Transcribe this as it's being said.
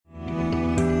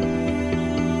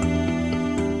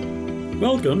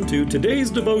Welcome to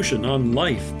today's devotion on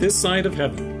life this side of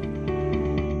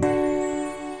heaven.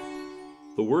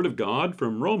 The Word of God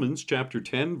from Romans chapter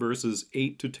 10, verses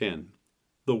 8 to 10.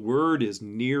 The Word is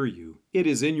near you. It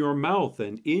is in your mouth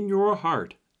and in your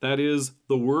heart. That is,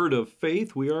 the word of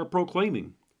faith we are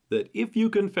proclaiming. That if you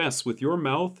confess with your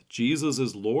mouth Jesus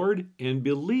is Lord and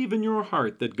believe in your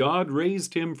heart that God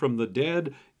raised him from the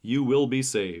dead, you will be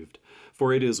saved.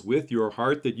 For it is with your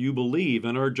heart that you believe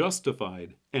and are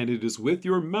justified, and it is with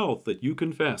your mouth that you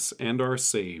confess and are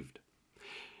saved.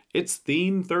 It's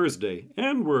Theme Thursday,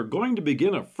 and we're going to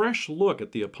begin a fresh look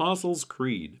at the Apostles'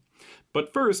 Creed.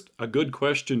 But first, a good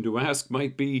question to ask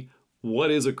might be, what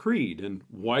is a creed, and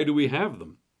why do we have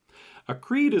them? A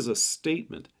creed is a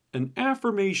statement, an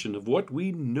affirmation of what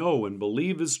we know and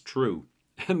believe is true.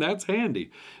 And that's handy,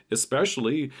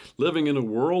 especially living in a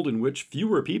world in which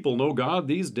fewer people know God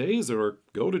these days or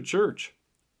go to church.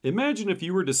 Imagine if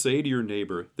you were to say to your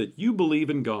neighbor that you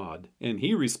believe in God, and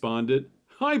he responded,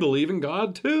 "I believe in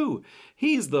God too.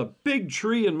 He's the big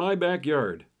tree in my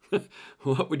backyard."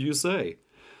 What would you say?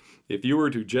 If you were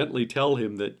to gently tell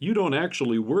him that you don't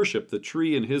actually worship the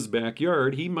tree in his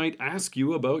backyard, he might ask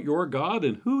you about your God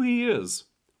and who he is.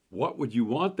 What would you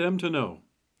want them to know?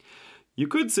 You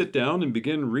could sit down and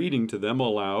begin reading to them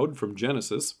aloud from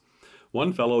Genesis.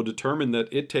 One fellow determined that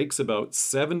it takes about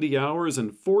 70 hours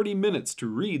and 40 minutes to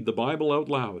read the Bible out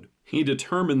loud. He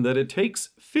determined that it takes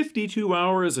 52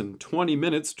 hours and 20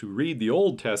 minutes to read the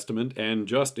Old Testament and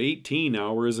just 18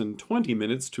 hours and 20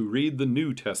 minutes to read the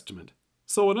New Testament.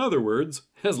 So in other words,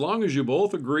 as long as you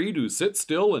both agree to sit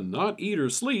still and not eat or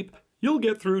sleep, you'll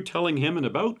get through telling him in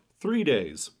about 3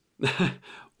 days.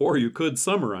 Or you could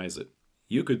summarize it.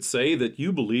 You could say that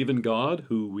you believe in God,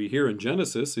 who we hear in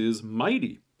Genesis is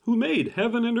mighty, who made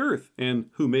heaven and earth, and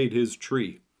who made his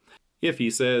tree. If he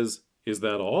says, "Is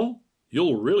that all?"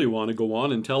 you'll really want to go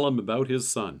on and tell him about his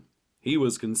son. He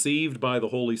was conceived by the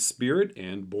Holy Spirit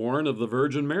and born of the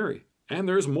Virgin Mary. And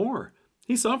there's more.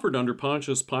 He suffered under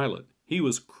Pontius Pilate. He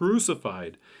was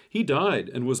crucified. He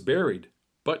died and was buried.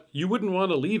 But you wouldn't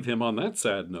want to leave him on that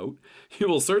sad note. You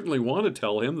will certainly want to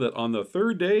tell him that on the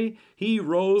third day he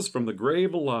rose from the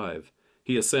grave alive.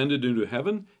 He ascended into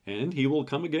heaven, and he will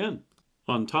come again.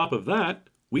 On top of that,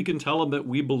 we can tell him that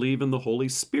we believe in the Holy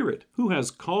Spirit, who has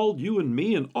called you and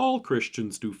me and all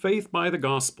Christians to faith by the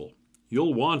gospel.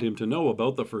 You'll want him to know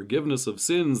about the forgiveness of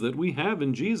sins that we have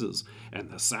in Jesus, and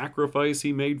the sacrifice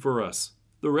he made for us,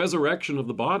 the resurrection of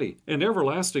the body, and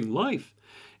everlasting life.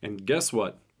 And guess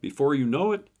what? Before you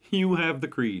know it, you have the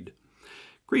creed.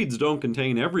 Creeds don't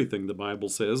contain everything the Bible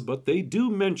says, but they do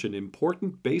mention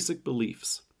important basic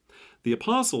beliefs. The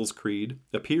Apostles' Creed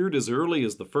appeared as early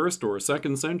as the 1st or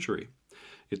 2nd century.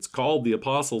 It's called the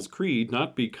Apostles' Creed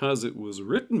not because it was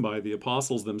written by the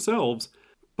apostles themselves,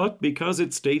 but because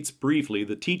it states briefly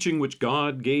the teaching which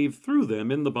God gave through them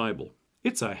in the Bible.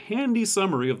 It's a handy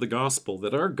summary of the gospel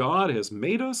that our God has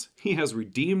made us, he has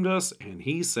redeemed us, and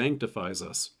he sanctifies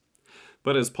us.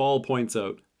 But as Paul points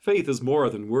out, faith is more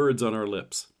than words on our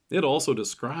lips. It also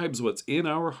describes what's in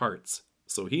our hearts.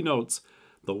 So he notes,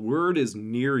 the word is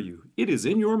near you. It is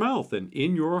in your mouth and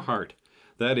in your heart.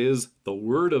 That is, the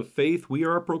word of faith we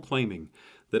are proclaiming,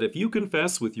 that if you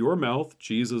confess with your mouth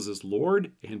Jesus is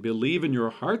Lord and believe in your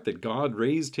heart that God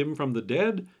raised him from the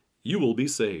dead, you will be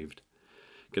saved.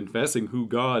 Confessing who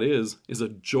God is a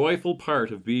joyful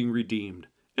part of being redeemed,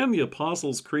 and the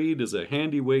Apostles' Creed is a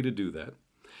handy way to do that.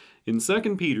 In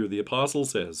 2 Peter, the apostle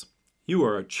says, "You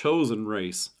are a chosen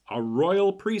race, a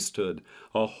royal priesthood,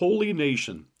 a holy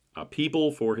nation, a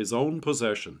people for his own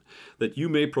possession, that you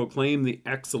may proclaim the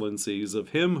excellencies of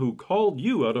him who called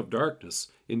you out of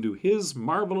darkness into his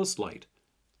marvelous light."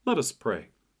 Let us pray.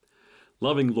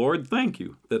 Loving Lord, thank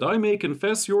you that I may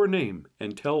confess your name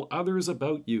and tell others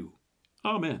about you.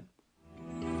 Amen.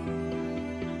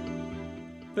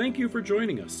 Thank you for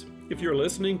joining us. If you're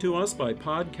listening to us by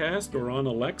podcast or on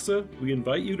Alexa, we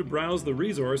invite you to browse the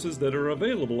resources that are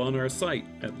available on our site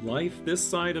at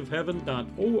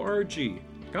lifethissideofheaven.org.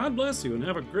 God bless you and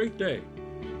have a great day.